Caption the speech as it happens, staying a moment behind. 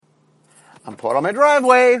I'm pulled on my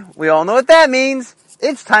driveway. We all know what that means.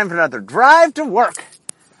 It's time for another drive to work.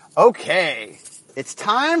 Okay, it's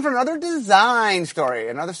time for another design story,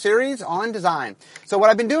 another series on design. So what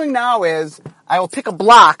I've been doing now is I will pick a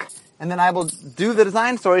block and then I will do the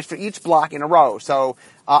design stories for each block in a row. So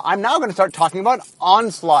I'm now going to start talking about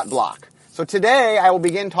Onslaught block. So today I will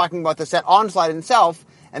begin talking about the set Onslaught itself,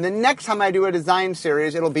 and then next time I do a design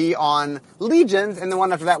series, it'll be on Legions, and the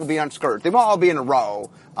one after that will be on Scourge. They won't all be in a row.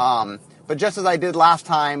 But just as I did last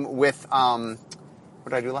time with, what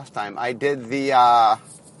did I do last time? I did the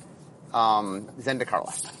Zendikar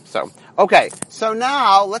last time. So, okay. So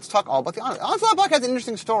now let's talk all about the Onslaught. Onslaught block has an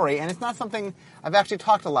interesting story, and it's not something I've actually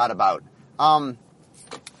talked a lot about.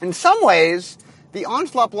 In some ways, the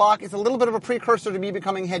Onslaught block is a little bit of a precursor to me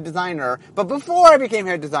becoming head designer, but before I became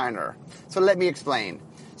head designer. So let me explain.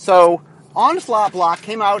 So, Onslaught block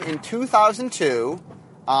came out in 2002.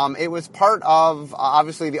 It was part of,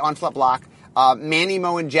 obviously, the Onslaught block. Manny,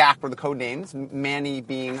 Mo, and Jack were the code names, Manny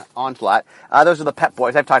being Onslaught. Those are the Pet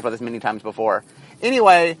Boys. I've talked about this many times before.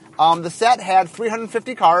 Anyway, the set had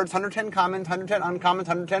 350 cards, 110 commons, 110 uncommons,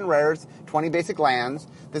 110 rares, 20 basic lands.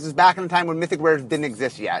 This is back in a time when Mythic Rares didn't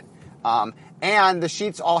exist yet. And the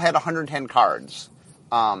sheets all had 110 cards.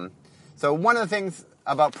 So one of the things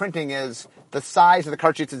about printing is the size of the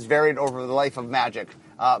card sheets is varied over the life of Magic.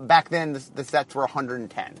 Back then, the sets were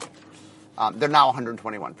 110. They're now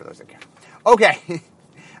 121 for those that care. Okay.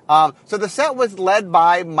 So the set was led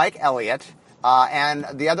by Mike Elliott, and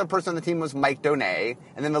the other person on the team was Mike Donay,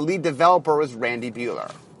 and then the lead developer was Randy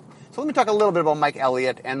Buehler. So let me talk a little bit about Mike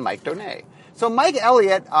Elliott and Mike Donay. So Mike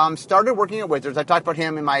Elliott started working at Wizards. I talked about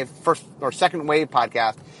him in my first or second wave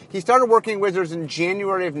podcast. He started working at Wizards in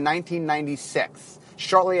January of 1996,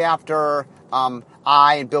 shortly after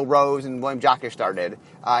I and Bill Rose and William Jocke started.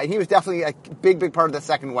 And he was definitely a big part of the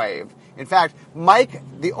second wave. In fact, Mike,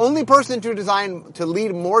 the only person to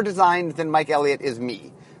lead more designs than Mike Elliott is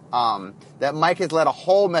me. That Mike has led a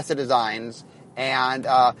whole mess of designs. And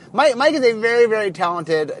Mike is a very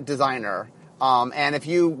talented designer. And if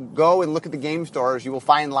you go and look at the game stores, you will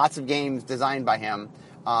find lots of games designed by him.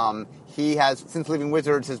 He has, since leaving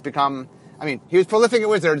Wizards, has become, he was prolific at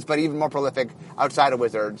Wizards, but even more prolific outside of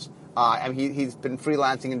Wizards. He's been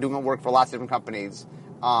freelancing and doing work for lots of different companies.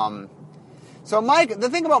 So Mike, the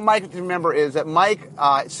thing about Mike to remember is that Mike,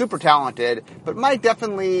 super talented, but Mike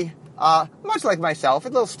definitely, much like myself, a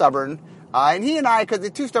little stubborn. And he and I, because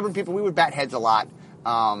they're two stubborn people, we would bat heads a lot.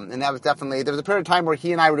 And that was definitely, there was a period of time where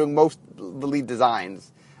he and I were doing most of the lead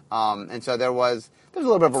designs. And so there was a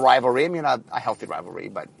little bit of a rivalry. A healthy rivalry,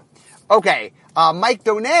 but okay. Mike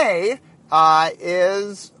Donay,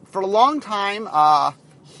 is, for a long time,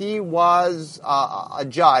 he was, a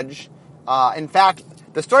judge. In fact,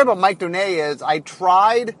 the story about Mike Donay is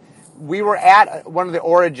we were at one of the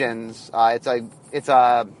Origins. It's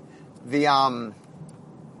a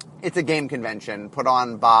game convention put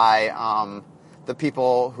on by, the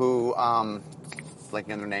people who,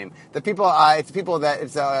 blanking on their name.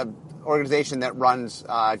 It's a organization that runs,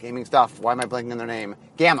 gaming stuff. Why am I blanking on their name?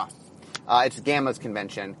 Gamma. It's Gamma's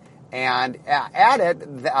convention. And at it,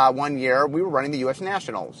 one year, we were running the U.S.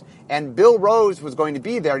 Nationals. And Bill Rose was going to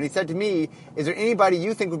be there, and he said to me, is there anybody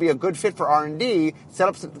you think would be a good fit for R&D?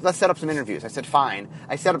 Let's set up some interviews. I said, fine.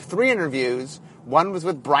 I set up 3 interviews. One was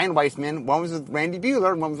with Brian Weissman, one was with Randy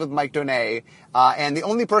Buehler, and one was with Mike Donay. And the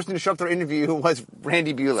only person to show up for their interview was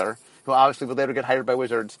Randy Buehler, who obviously would later get hired by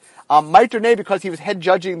Wizards. Mike Donay, because he was head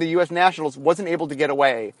judging the U.S. Nationals, wasn't able to get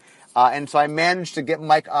away. And so I managed to get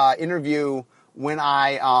Mike interview when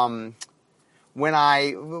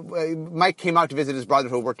Mike came out to visit his brother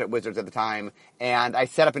who worked at Wizards at the time, and I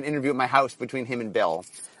set up an interview at my house between him and Bill.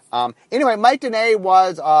 Anyway, Mike Donay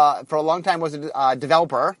was, for a long time, was a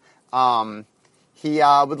developer. He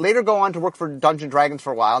would later go on to work for Dungeons & Dragons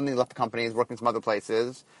for a while, and then he left the company and was working some other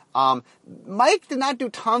places. Mike did not do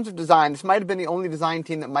tons of design. This might have been the only design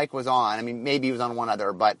team that Mike was on. Maybe he was on one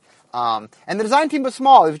other, but and the design team was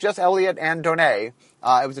small. It was just Elliott and Donay.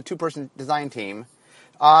 It was a 2-person design team.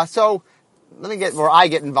 So let me get where I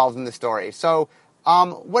get involved in this story. So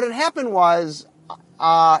what had happened was,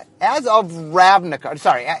 as of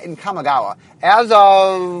Ravnica, in Kamigawa, as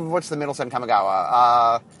of, what's the middle set in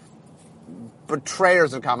Kamigawa?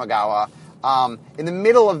 Betrayers of Kamigawa. In the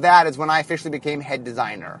middle of that is when I officially became head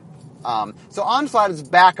designer. So Onslaught is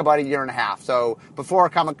back about a year and a half. So before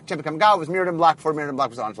Champion Kamigawa was Mirrodin Block, before Mirrodin Block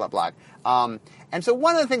was Onslaught Block. And so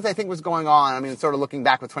one of the things I think was going on, sort of looking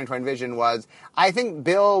back with 2020 Vision, was I think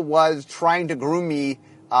Bill was trying to groom me,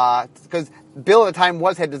 because Bill at the time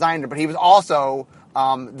was head designer, but he was also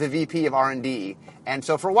the VP of R&D. And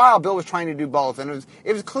so for a while, Bill was trying to do both, and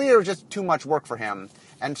it was clear it was just too much work for him.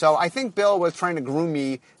 And so I think Bill was trying to groom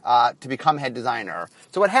me to become head designer.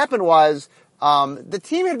 So what happened was the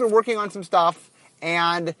team had been working on some stuff,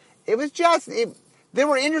 and it was just... There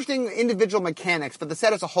were interesting individual mechanics, but the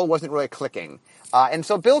set as a whole wasn't really clicking. And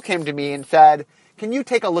so Bill came to me and said, can you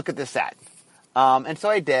take a look at this set? And so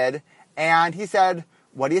I did, and he said,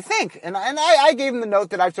 what do you think? And I gave him the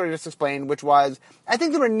note that I've sort of just explained, which was, I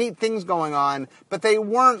think there were neat things going on, but it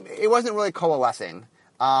wasn't really coalescing.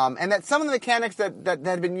 And that some of the mechanics that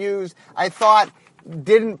had been used, I thought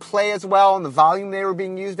didn't play as well in the volume they were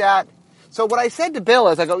being used at. So what I said to Bill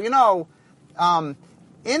is, I go,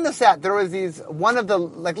 in the set, there was one of the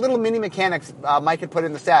little mini mechanics Mike had put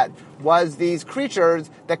in the set was these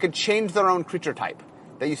creatures that could change their own creature type.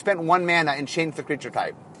 That you spent 1 mana and changed the creature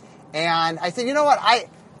type. And I said, you know what?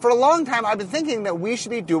 For a long time, I've been thinking that we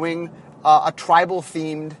should be doing a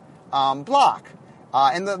tribal-themed block.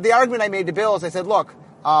 And the argument I made to Bill is I said, look,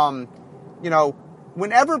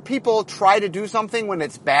 whenever people try to do something when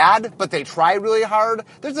it's bad, but they try really hard,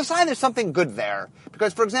 there's a sign there's something good there.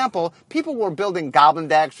 Because, for example, people were building goblin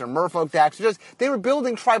decks or merfolk decks. They were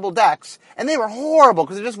building tribal decks, and they were horrible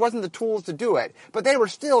because there just wasn't the tools to do it. But they were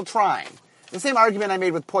still trying. The same argument I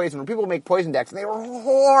made with poison, where people make poison decks, and they were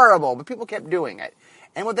horrible, but people kept doing it.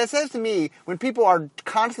 And what that says to me, when people are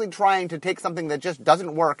constantly trying to take something that just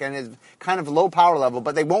doesn't work and is kind of low power level,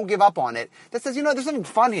 but they won't give up on it, that says, there's something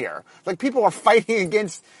fun here. Like, people are fighting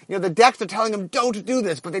against, the decks are telling them, don't do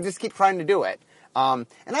this, but they just keep trying to do it. And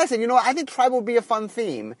I said, I think tribal would be a fun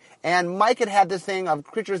theme. And Mike had this thing of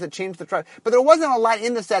creatures that changed the tribe, but there wasn't a lot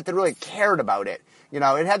in the set that really cared about it. It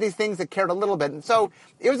had these things that cared a little bit. And so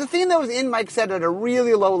it was a theme that was in Mike's set at a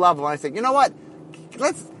really low level. And I said, you know what?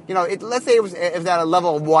 Let's say it was at a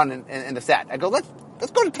level 1 in the set. I go, let's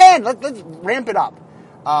go to 10. Let's ramp it up.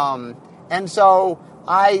 And so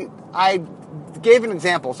I gave an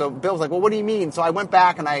example. So Bill was like, well, what do you mean? So I went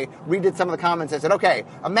back and I redid some of the comments. I said, okay,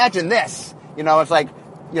 imagine this. It's like,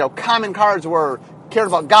 common cards cared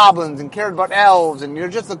about goblins and cared about elves and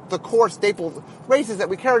just the core staple races that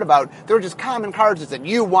we cared about. They were just common cards that said,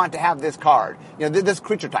 you want to have this card, this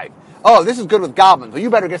creature type. Oh, this is good with goblins. Well, you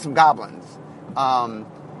better get some goblins.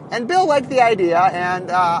 And Bill liked the idea,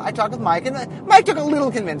 and I talked with Mike, and Mike took a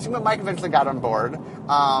little convincing, but Mike eventually got on board.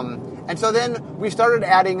 And so then we started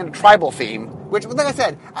adding a tribal theme, which, like I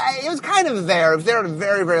said, it was kind of there. It was there at a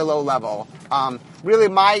very, very low level. Really,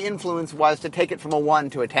 my influence was to take it from a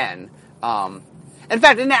 1 to a 10. In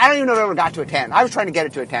fact, I don't even know if it ever got to a 10. I was trying to get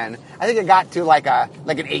it to a 10. I think it got to like an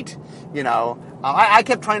 8, I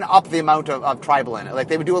kept trying to up the amount of tribal in it. Like,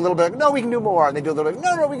 they would do a little bit, no, we can do more. And they do a little bit,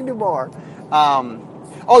 no, we can do more.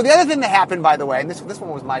 The other thing that happened, by the way, and this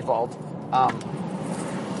one was my fault,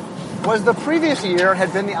 was the previous year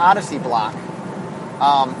had been the Odyssey block.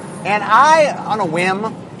 And I, on a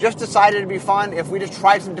whim, just decided it'd be fun if we just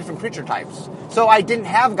tried some different creature types. So I didn't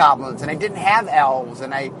have goblins, and I didn't have elves,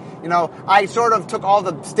 and I sort of took all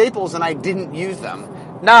the staples and I didn't use them.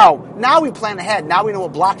 Now we plan ahead. Now we know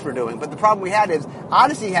what blocks we're doing. But the problem we had is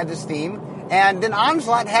Odyssey had this theme, and then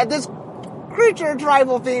Onslaught had this creature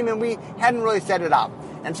tribal theme, and we hadn't really set it up.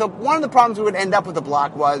 And so one of the problems we would end up with the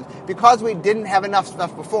block was because we didn't have enough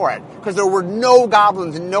stuff before it, because there were no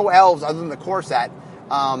goblins and no elves other than the core set,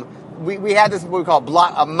 we had this what we call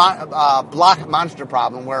block monster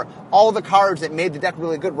problem, where all the cards that made the deck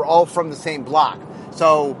really good were all from the same block.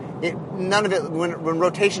 So none of it, when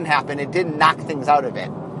rotation happened, it didn't knock things out of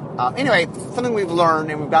it. Anyway, something we've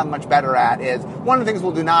learned and we've gotten much better at is, one of the things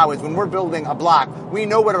we'll do now is when we're building a block, we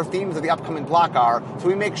know what our themes of the upcoming block are, so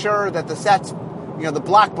we make sure that the sets, the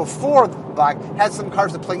block before the block has some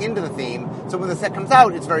cards that play into the theme, so when the set comes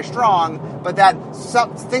out, it's very strong, but that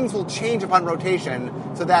some things will change upon rotation,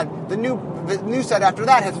 so that the new set after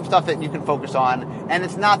that has some stuff that you can focus on, and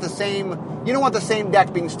it's not the same. You don't want the same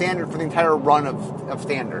deck being standard for the entire run of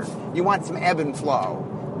standard. You want some ebb and flow.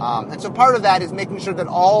 And so part of that is making sure that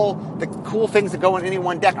all the cool things that go in any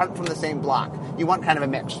one deck aren't from the same block. You want kind of a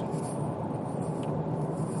mix.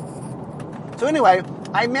 So anyway,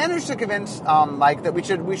 I managed to convince Mike that we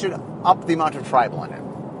should up the amount of tribal in it.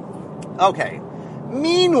 Okay.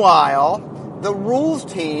 Meanwhile, the rules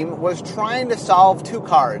team was trying to solve 2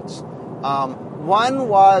 cards. One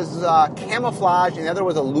was Camouflage, and the other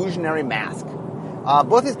was Illusionary Mask.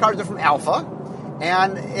 Both these cards are from Alpha,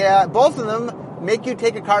 and both of them make you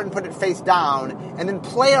take a card and put it face down, and then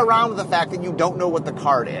play around with the fact that you don't know what the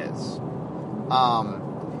card is.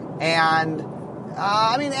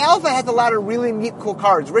 Alpha has a lot of really neat, cool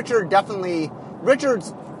cards. Richard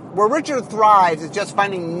thrives is just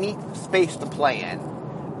finding neat space to play in.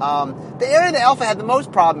 The area that Alpha had the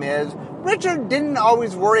most problem Richard didn't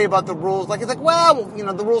always worry about the rules. Like, he's like, well,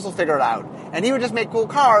 the rules will figure it out. And he would just make cool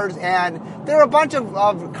cards, and there were a bunch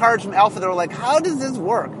of cards from Alpha that were like, how does this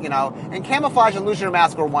work? And Camouflage and Illusionary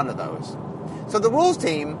Mask were one of those. So the rules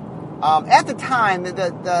team, at the time, it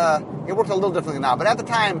worked a little differently now, but at the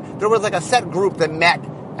time, there was like a set group that met,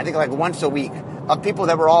 I think, like once a week, of people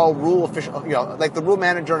that were all rule official, like the rule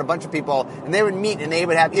manager and a bunch of people, and they would meet and they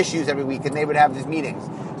would have issues every week, and they would have these meetings.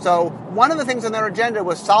 So one of the things on their agenda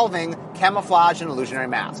was solving Camouflage and Illusionary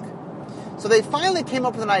Mask. So they finally came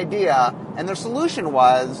up with an idea, and their solution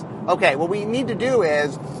was, okay, what we need to do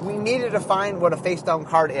is we need to define what a face-down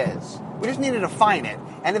card is. We just need to define it.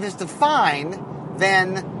 And if it's defined,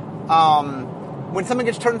 then when something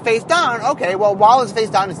gets turned face down, okay, well, while it's face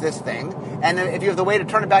down, it's this thing. And if you have the way to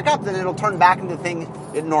turn it back up, then it'll turn back into the thing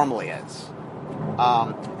it normally is.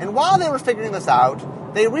 And while they were figuring this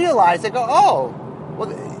out, they realized, they go, oh, well,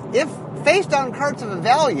 if face-down cards have a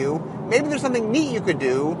value, maybe there's something neat you could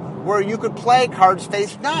do where you could play cards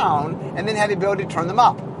face down and then have the ability to turn them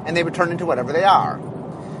up, and they would turn into whatever they are.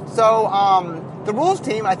 So the rules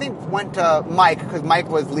team, I think, went to Mike, because Mike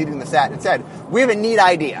was leading the set, and said, we have a neat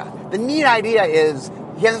idea. The neat idea is,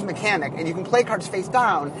 he has this mechanic, and you can play cards face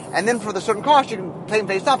down, and then for the certain cost, you can play them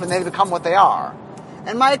face up, and they become what they are.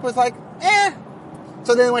 And Mike was like,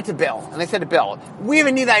 So then they went to Bill, and they said to Bill, we have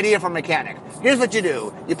a neat idea for a mechanic. Here's what you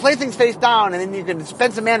do. You play things face down, and then you can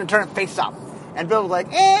spend some mana and turn it face up. And Bill was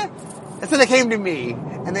like, And so they came to me,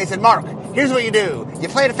 and they said, Mark, here's what you do. You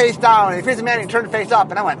play it face down, and if you spend some mana, you turn it face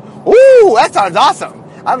up. And I went, ooh, that sounds awesome.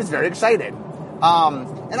 I was very excited.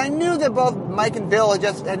 And I knew that both Mike and Bill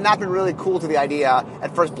had not been really cool to the idea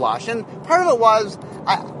at first blush. And part of it was,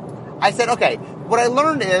 I said, okay, what I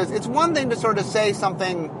learned is, it's one thing to sort of say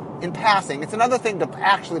something in passing. It's another thing to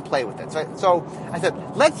actually play with it. So I said,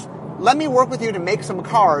 let me work with you to make some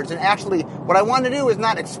cards, and actually, what I want to do is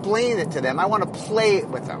not explain it to them. I want to play it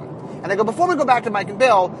with them. And I go, before we go back to Mike and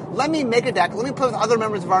Bill, let me make a deck, let me play with other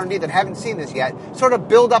members of R&D that haven't seen this yet, sort of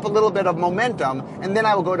build up a little bit of momentum, and then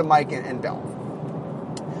I will go to Mike and Bill.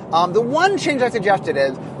 The one change I suggested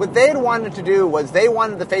is, what they had wanted to do was, they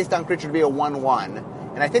wanted the face-down creature to be a 1/1.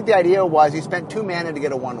 And I think the idea was, you spent 2 mana to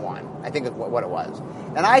get a 1/1. I think is what it was.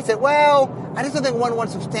 And I said, well, I just don't think 1/1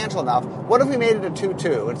 is substantial enough. What if we made it a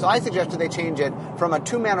 2/2? And so I suggested they change it from a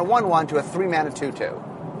 2 mana 1/1 to a 3 mana 2/2.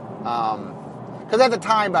 Because at the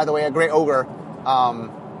time, by the way, a Grey Ogre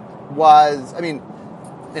was, anyway,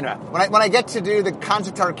 when I get to do the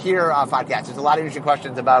Concept Tarkir podcast, there's a lot of interesting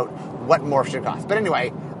questions about what morph should cost. But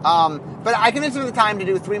anyway, but I convinced them at the time to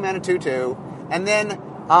do 3 mana 2/2, and then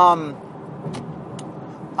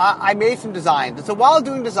I made some designs. And so while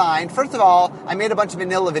doing design, first of all, I made a bunch of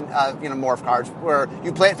vanilla morph cards where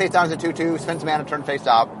you play it face down as a 2/2, spend some mana, turn face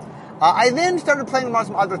up. I then started playing around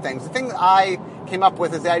some other things. The thing that I came up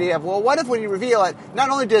with is the idea of, well, what if when you reveal it, not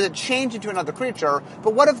only does it change into another creature,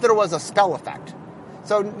 but what if there was a spell effect?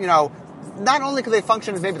 So, not only could they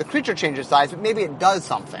function as maybe the creature changes size, but maybe it does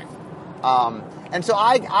something. And so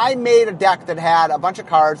I made a deck that had a bunch of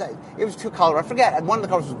cards. It was 2 color. I forget. One of the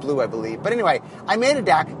colors was blue, I believe. But anyway, I made a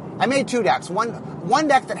deck. I made 2 decks. One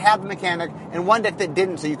deck that had the mechanic and one deck that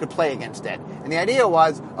didn't, so you could play against it. And the idea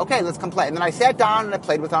was, okay, let's come play. And then I sat down and I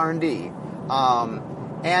played with R&D.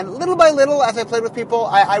 And little by little, as I played with people,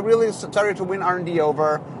 I really started to win R&D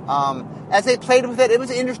over. As they played with it, it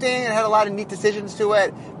was interesting. It had a lot of neat decisions to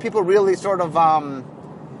it. People really sort of...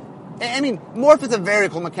 Morph is a very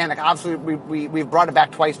cool mechanic. Obviously, we've brought it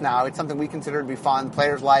back twice now. It's something we consider to be fun.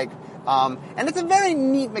 Players like. And it's a very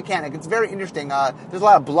neat mechanic. It's very interesting. There's a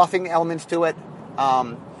lot of bluffing elements to it.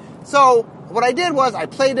 So what I did was I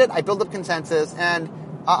played it. I built up consensus. And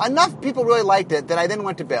enough people really liked it that I then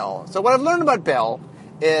went to Bill. So what I've learned about Bill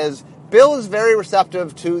is very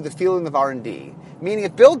receptive to the feeling of R&D. Meaning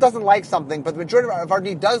if Bill doesn't like something, but the majority of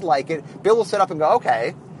R&D does like it, Bill will sit up and go,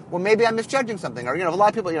 okay, well, maybe I'm misjudging something. Or, a lot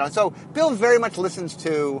of people, So Bill very much listens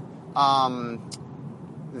to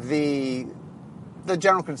the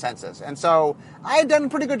general consensus. And so I had done a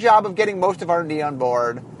pretty good job of getting most of R&D on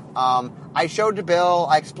board. I showed to Bill,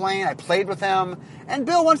 I explained, I played with him. And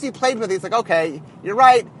Bill, once he played with it, he's like, okay, you're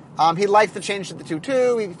right. He likes the change to the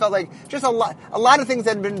 2/2. He felt like just a lot of things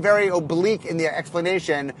that had been very oblique in the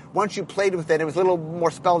explanation. Once you played with it, it was a little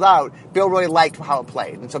more spelled out. Bill really liked how it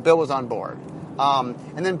played. And so Bill was on board.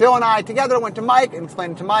 And then Bill and I together went to Mike and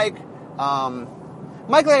explained it to Mike.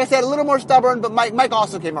 Mike, like I said, a little more stubborn, but Mike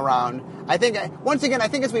also came around. I think, once again,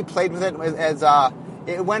 as we played with it, as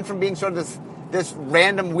it went from being sort of this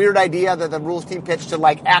random weird idea that the rules team pitched to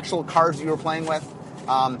like actual cards that you were playing with.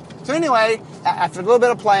 So anyway, after a little bit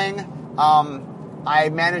of playing, I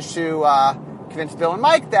managed to convince Bill and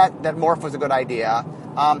Mike that morph was a good idea.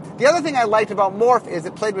 The other thing I liked about Morph is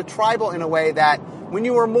it played with Tribal in a way that when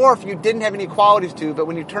you were Morph, you didn't have any qualities to, but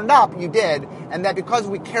when you turned up, you did, and that because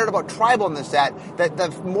we cared about Tribal in the set, that the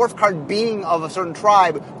Morph card being of a certain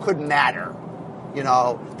tribe could matter.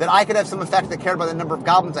 That I could have some effect that cared about the number of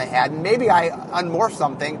goblins I had, and maybe I unmorph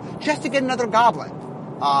something just to get another goblin.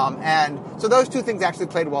 And so those two things actually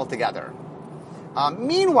played well together.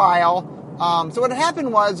 Meanwhile, so what had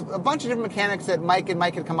happened was a bunch of different mechanics that Mike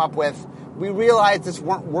had come up with, we realized this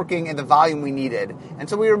weren't working in the volume we needed, and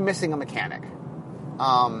so we were missing a mechanic.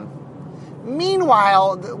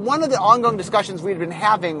 Meanwhile, one of the ongoing discussions we'd been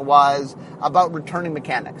having was about returning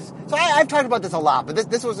mechanics. So I've talked about this a lot, but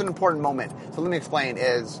this was an important moment. So let me explain,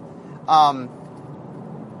 at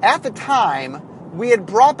the time, we had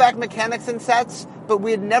brought back mechanics in sets, but we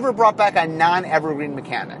had never brought back a non-evergreen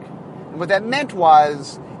mechanic. And what that meant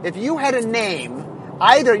was, if you had a name,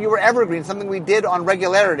 either you were evergreen, something we did on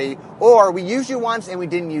regularity, or we used you once and we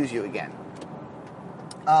didn't use you again.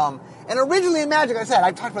 And originally in Magic, I said,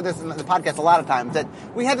 I've talked about this in the podcast a lot of times, that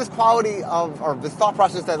we had this quality or this thought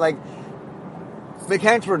process that,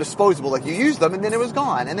 mechanics were disposable. You used them and then it was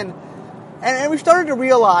gone. And we started to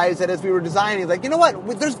realize that as we were designing, you know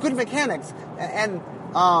what, there's good mechanics. And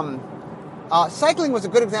cycling was a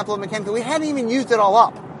good example of mechanics that we hadn't even used it all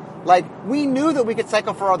up. We knew that we could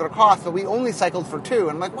cycle for other costs, but we only cycled for 2.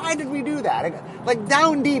 And why did we do that?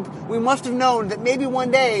 Down deep, we must have known that maybe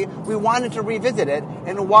one day we wanted to revisit it,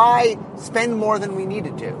 and why spend more than we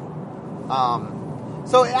needed to?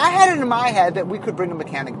 So I had it in my head that we could bring a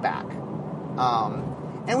mechanic back.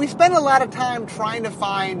 And we spent a lot of time trying to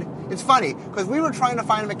find, it's funny, because we were trying to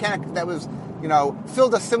find a mechanic that was,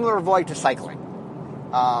 filled a similar void to cycling.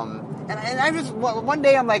 And I just, one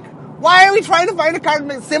day I'm like, why are we trying to find a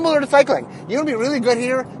card similar to cycling? You know what would be really good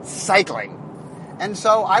here? Cycling. And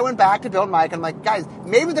so I went back to Bill and Mike, and I'm like, guys,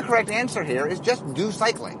 maybe the correct answer here is just do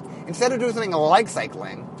cycling, instead of doing something like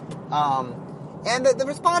cycling. And the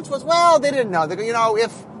response was, well, they didn't know. They go,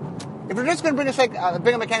 if we're just going to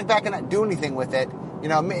bring a mechanic back and not do anything with it,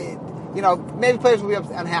 maybe players will be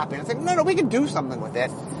unhappy. And it's no, we can do something with it.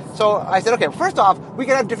 So I said, okay, first off, we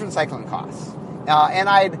could have different cycling costs. And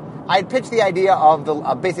I'd pitched the idea of the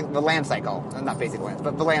land cycle, not basic lands,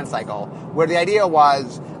 but the land cycle, where the idea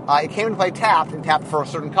was it came into play tapped for a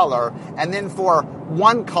certain color, and then for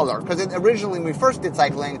one color, because originally when we first did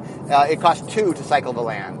cycling, it cost 2 to cycle the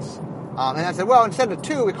lands. And I said, well, instead of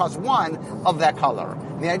 2, it costs 1 of that color.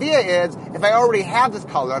 And the idea is, if I already have this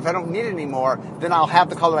color, if I don't need it anymore, then I'll have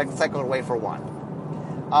the color I can cycle it away for 1.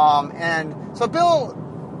 And so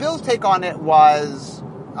Bill's take on it was,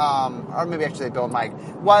 or maybe actually Bill and Mike,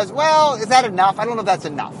 was, well, is that enough? I don't know if that's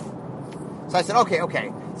enough. So I said,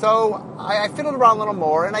 okay. So I fiddled around a little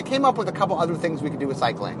more, and I came up with a couple other things we could do with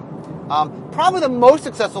cycling. Probably the most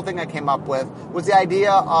successful thing I came up with was the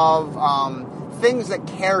idea of things that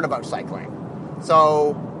cared about cycling.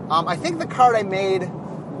 So I think the card I made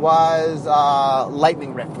was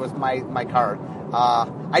Lightning Rift was my card.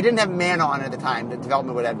 I didn't have mana on it at the time. The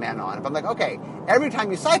development would have mana on it. But I'm like, okay, every time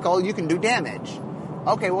you cycle, you can do damage.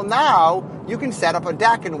 Okay, well now you can set up a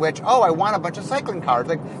deck in which, I want a bunch of cycling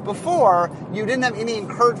cards. Before, you didn't have any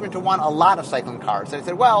encouragement to want a lot of cycling cards. So I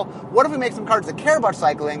said, well, what if we make some cards that care about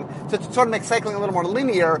cycling to sort of make cycling a little more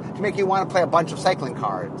linear to make you want to play a bunch of cycling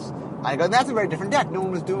cards? I go, that's a very different deck. No one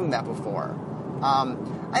was doing that before.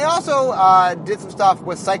 I also did some stuff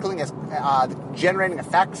with cycling as generating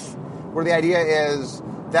effects, where the idea is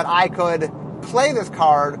that I could play this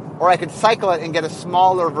card, or I could cycle it and get a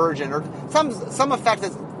smaller version, or some effect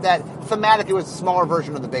that thematically was a smaller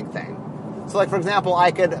version of the big thing. So, for example,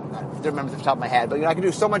 I don't remember off the top of my head, but I could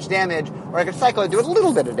do so much damage, or I could cycle it and do a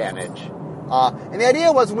little bit of damage. And the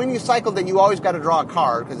idea was when you cycle that you always got to draw a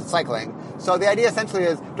card, because it's cycling. So the idea essentially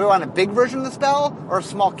is, do I want a big version of the spell, or a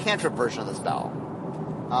small cantrip version of the spell?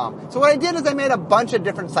 So what I did is I made a bunch of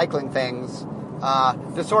different cycling things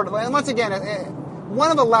to sort of, and once again, one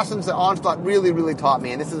of the lessons that Onslaught really, really taught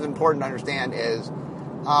me, and this is important to understand, is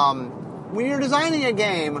when you're designing a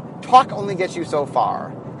game, talk only gets you so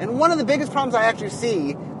far. And one of the biggest problems I actually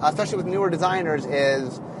see, especially with newer designers,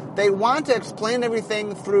 is they want to explain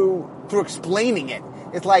everything through explaining it.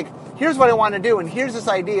 It's like, here's what I want to do, and here's this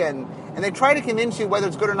idea, and they try to convince you whether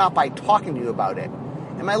it's good or not by talking to you about it.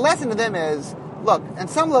 And my lesson to them is, look, at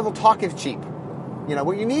some level, talk is cheap.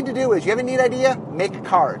 What you need to do is, you have a neat idea, make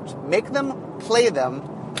cards. Make them, play them,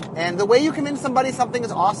 and the way you convince somebody something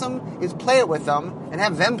is awesome is play it with them and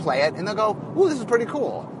have them play it, and they'll go, ooh, this is pretty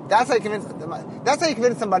cool. That's how you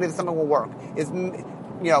convince somebody that something will work, is,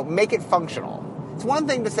 make it functional. It's one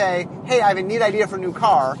thing to say, hey, I have a neat idea for a new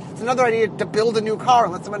car. It's another idea to build a new car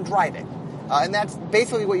and let someone drive it. And that's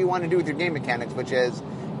basically what you want to do with your game mechanics, which is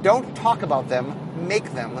don't talk about them,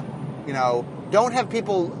 make them. Don't have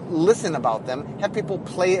people listen about them. Have people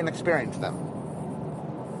play and experience them.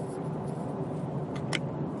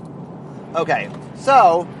 Okay,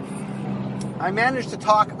 so I managed to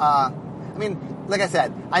talk. Like I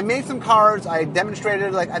said, I made some cards. I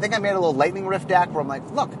demonstrated. I think I made a little lightning riff deck where I'm like,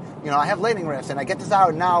 look, I have lightning riffs, and I get this out.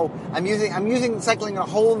 And now I'm using cycling in a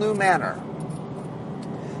whole new manner.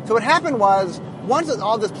 So what happened was, once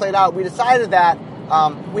all this played out, we decided that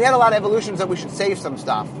we had a lot of evolutions that we should save some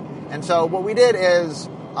stuff. And so what we did is,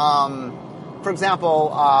 for example,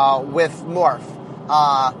 with Morph,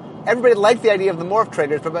 everybody liked the idea of the Morph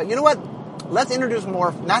triggers, but you know what? Let's introduce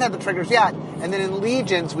Morph, not have the triggers yet, and then in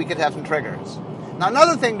Legions we could have some triggers. Now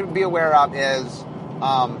another thing to be aware of is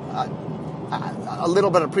a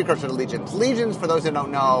little bit of precursor to Legions. Legions, for those who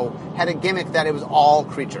don't know, had a gimmick that it was all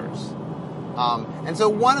creatures. And so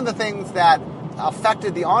one of the things that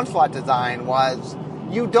affected the Onslaught design was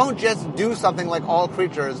you don't just do something like all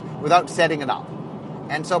creatures without setting it up.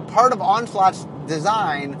 And so part of Onslaught's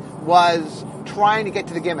design was trying to get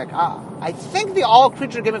to the gimmick. I think the all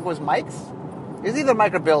creature gimmick was Mike's. It was either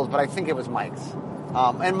Mike or Bill's, but I think it was Mike's.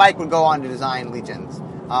 And Mike would go on to design Legions.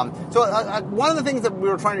 So one of the things that we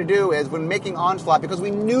were trying to do is when making Onslaught, because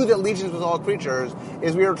we knew that Legions was all creatures,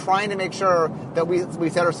 is we were trying to make sure that we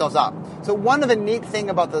set ourselves up. So one of the neat thing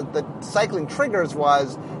about the cycling triggers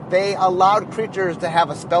was they allowed creatures to have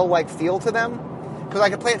a spell-like feel to them, because I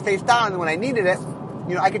could play it face down, and when I needed it,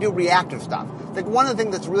 I could do reactive stuff. Like one of the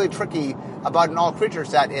things that's really tricky about an all-creature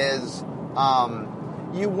set is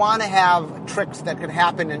you want to have tricks that can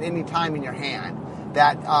happen at any time in your hand.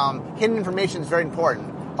 That hidden information is very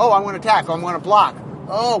important. Oh, I'm going to attack. Oh, I'm going to block.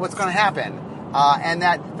 Oh, what's going to happen? And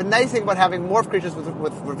that the nice thing about having morph creatures with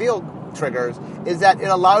reveal triggers is that it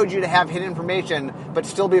allows you to have hidden information but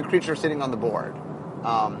still be a creature sitting on the board.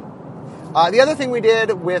 The other thing we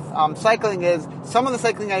did with cycling is some of the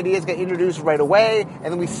cycling ideas get introduced right away, and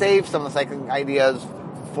then we save some of the cycling ideas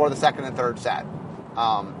for the second and third set.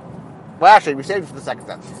 Actually, we saved it for the second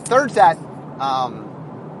set. Third set,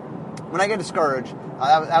 when I get to Scourge,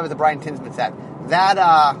 that was the Brian Tinsman set.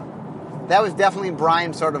 That was definitely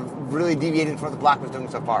Brian sort of really deviating from what the block was doing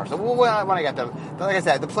so far. So when I get them, but like I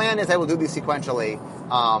said, the plan is I will do these sequentially.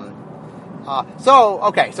 So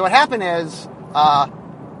what happened is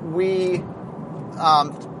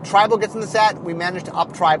Tribal gets in the set. We managed to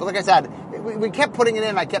up Tribal. Like I said, we kept putting it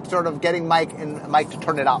in. I kept sort of getting Mike to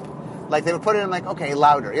turn it up. Like they would put it in, like, okay,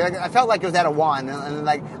 louder. I felt like it was at a 1, and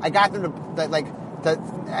like I got them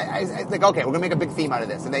okay, we're gonna make a big theme out of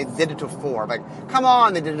this, and they did it to a 4. Like, come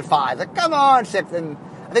on, they did it to 5. Like, come on, 6, and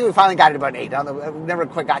I think we finally got it about 8. I never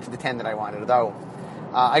quite got to the 10 that I wanted, though.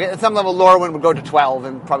 At some level, Lorwyn would go to 12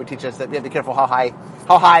 and probably teach us that we have to be careful how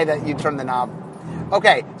high that you turn the knob.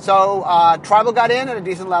 Okay, so Tribal got in at a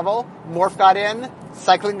decent level, Morph got in,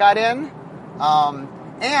 Cycling got in,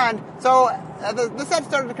 and so the set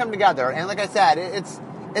started to come together. And like I said, it's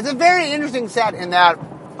a very interesting set in that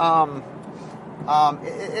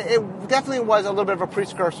it definitely was a little bit of a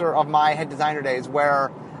precursor of my head designer days,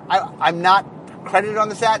 where I'm not credited on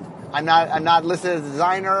the set. I'm not listed as a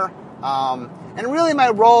designer, and really my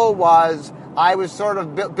role was I was sort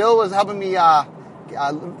of Bill was helping me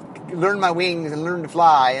learn my wings and learn to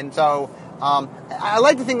fly, and so I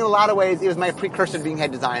like to think in a lot of ways it was my precursor to being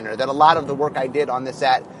head designer. That a lot of the work I did on this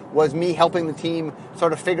set was me helping the team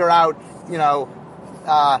sort of figure out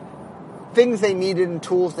things they needed and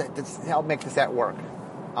tools that help make the set work.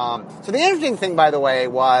 So the interesting thing, by the way,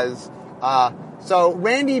 was so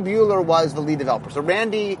Randy Bueller was the lead developer. So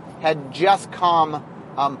Randy had just come.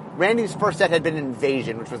 Randy's first set had been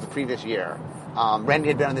Invasion, which was the previous year. Randy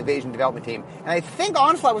had been on the Invasion development team, and I think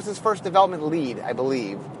Onslaught was his first development lead, I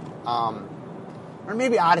believe, or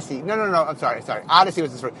maybe Odyssey. No. I'm sorry. Odyssey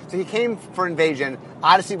was his first. So he came for Invasion.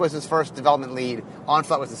 Odyssey was his first development lead.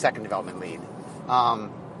 Onslaught was the second development lead.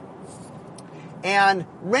 And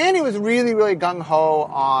Randy was really, really gung-ho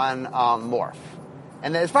on Morph.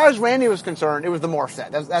 And as far as Randy was concerned, it was the Morph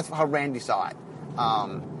set. That's how Randy saw it.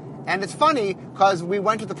 And it's funny, because we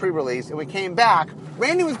went to the pre-release, and we came back.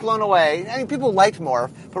 Randy was blown away. I mean, people liked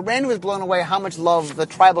Morph, but Randy was blown away how much love the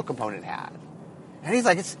Tribal component had. And he's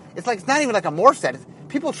like, it's not even like a Morph set.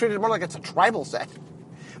 People treat it more like it's a Tribal set.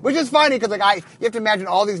 Which is funny, because you have to imagine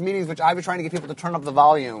all these meetings which I was trying to get people to turn up the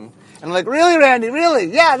volume. And I'm like, really, Randy?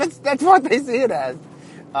 Really? Yeah, that's what they see it as.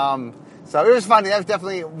 So it was funny. That was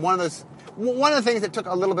definitely one of the things that took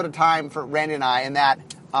a little bit of time for Randy and I, in that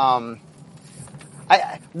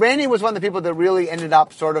Randy was one of the people that really ended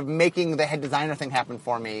up sort of making the head designer thing happen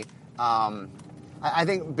for me. I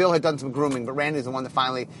think Bill had done some grooming, but Randy's the one that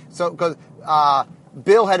finally. So because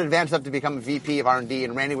Bill had advanced up to become VP of R&D,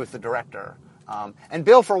 and Randy was the director. And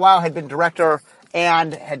Bill for a while had been director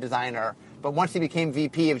and head designer, but once he became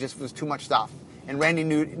VP, it just was too much stuff. And Randy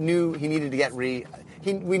knew he needed to get we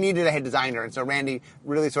needed a head designer, and so Randy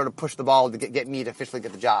really sort of pushed the ball to get me to officially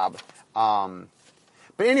get the job.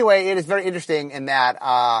 But anyway, it is very interesting in that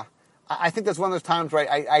I think that's one of those times where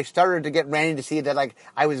I started to get Randy to see that like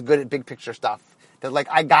I was good at big picture stuff. That like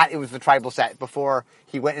it was the tribal set before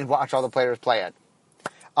he went and watched all the players play it.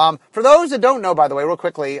 For those that don't know, by the way, real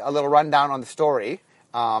quickly, a little rundown on the story.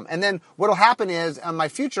 And then what'll happen is on my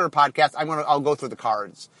future podcast, I'll go through the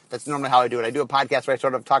cards. That's normally how I do it. I do a podcast where I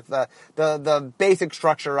sort of talk the basic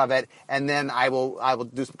structure of it, and then I will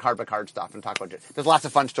do some card by card stuff and talk about it. There's lots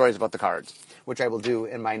of fun stories about the cards, which I will do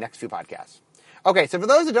in my next few podcasts. Okay, so for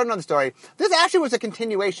those that don't know the story, this actually was a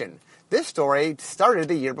continuation. This story started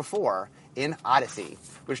the year before in Odyssey,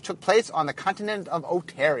 which took place on the continent of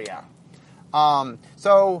Oteria.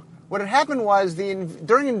 So what had happened was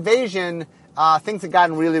during invasion, things had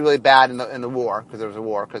gotten really, really bad in the war, because there was a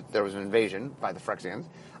war, because there was an invasion by the Phyrexians,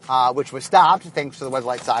 which was stopped thanks to the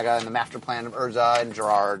Weslite Saga and the master plan of Urza and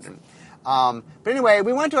Gerard. But anyway,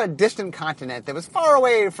 we went to a distant continent that was far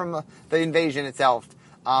away from the invasion itself,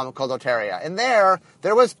 called Oteria. And there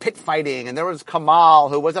was pit fighting, and there was Kamal,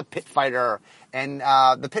 who was a pit fighter, and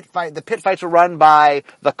the pit fights were run by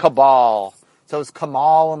the Cabal. So it's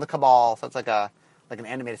Kamal and the Cabal. So it's like an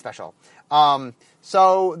animated special.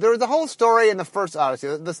 So there was a whole story in the first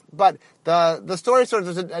Odyssey. But the story sort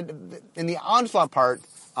of in the Onslaught part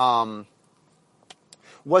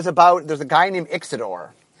was about there's a guy named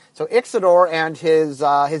Ixidor. So Ixidor and his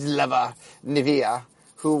lover Nivea,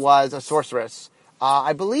 who was a sorceress.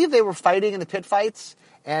 I believe they were fighting in the pit fights,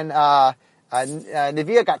 and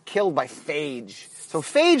Nivea got killed by Phage. So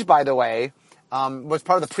Phage, by the way, was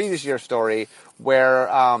part of the previous year's story where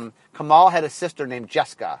Kamal had a sister named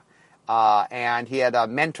Jessica, and he had a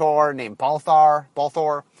mentor named Balthor,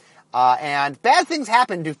 and bad things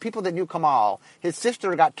happened to people that knew Kamal. His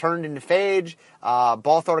sister got turned into Phage,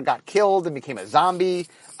 Balthor got killed and became a zombie,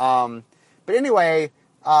 but anyway,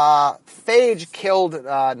 Phage killed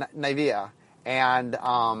Nivea, and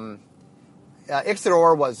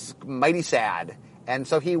Ixidor was mighty sad, and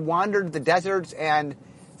so he wandered the deserts, and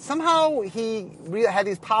somehow he had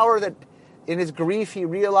these power that in his grief he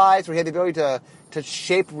realized, where he had the ability to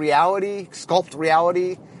shape reality, sculpt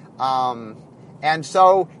reality, and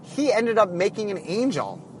so he ended up making an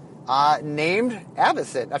angel named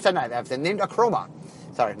Avacyn. Not Avacyn, named Akroma.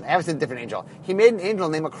 Sorry, Avacyn's a different angel. He made an angel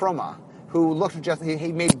named Akroma who looked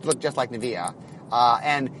he made look just like Nivea.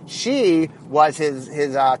 And she was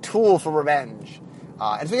his tool for revenge.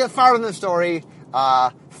 And so we get far in the story.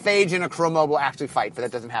 Phage and Akroma will actually fight, but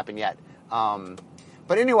that doesn't happen yet.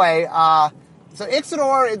 But anyway, so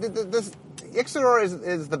Ixidor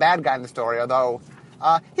is the bad guy in the story, although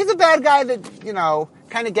he's a bad guy that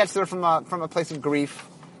kind of gets there from a place of grief.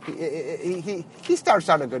 He starts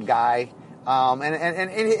out a good guy, and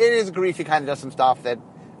in his grief he kind of does some stuff that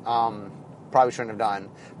probably shouldn't have done.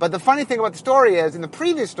 But the funny thing about the story is, in the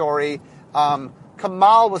previous story,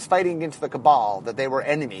 Kamal was fighting against the Cabal, that they were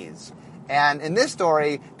enemies. And in this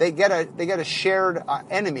story, they get a shared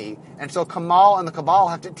enemy, and so Kamal and the Cabal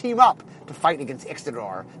have to team up to fight against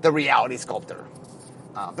Ixidor, the reality sculptor.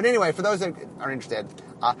 But anyway, for those that are interested,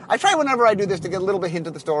 I try whenever I do this to get a little bit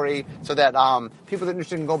into the story so that people that are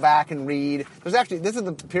interested can go back and read. Because actually, this is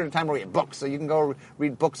the period of time where we have books, so you can go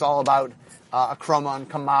read books all about Akroma and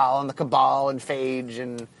Kamal and the Cabal and Phage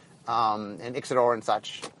and Ixidor and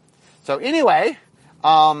such. So anyway,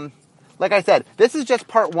 like I said, this is just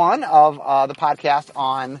part one of the podcast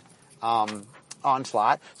on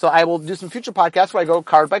Onslaught. So I will do some future podcasts where I go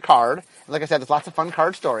card by card. And like I said, there's lots of fun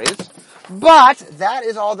card stories. But that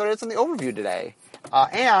is all there is in the overview today.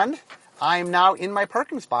 And I'm now in my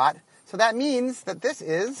parking spot, so that means that this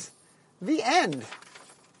is the end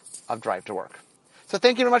of Drive to Work. So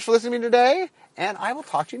thank you very much for listening to me today, and I will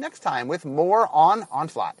talk to you next time with more on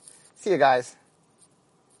Onslaught. See you guys.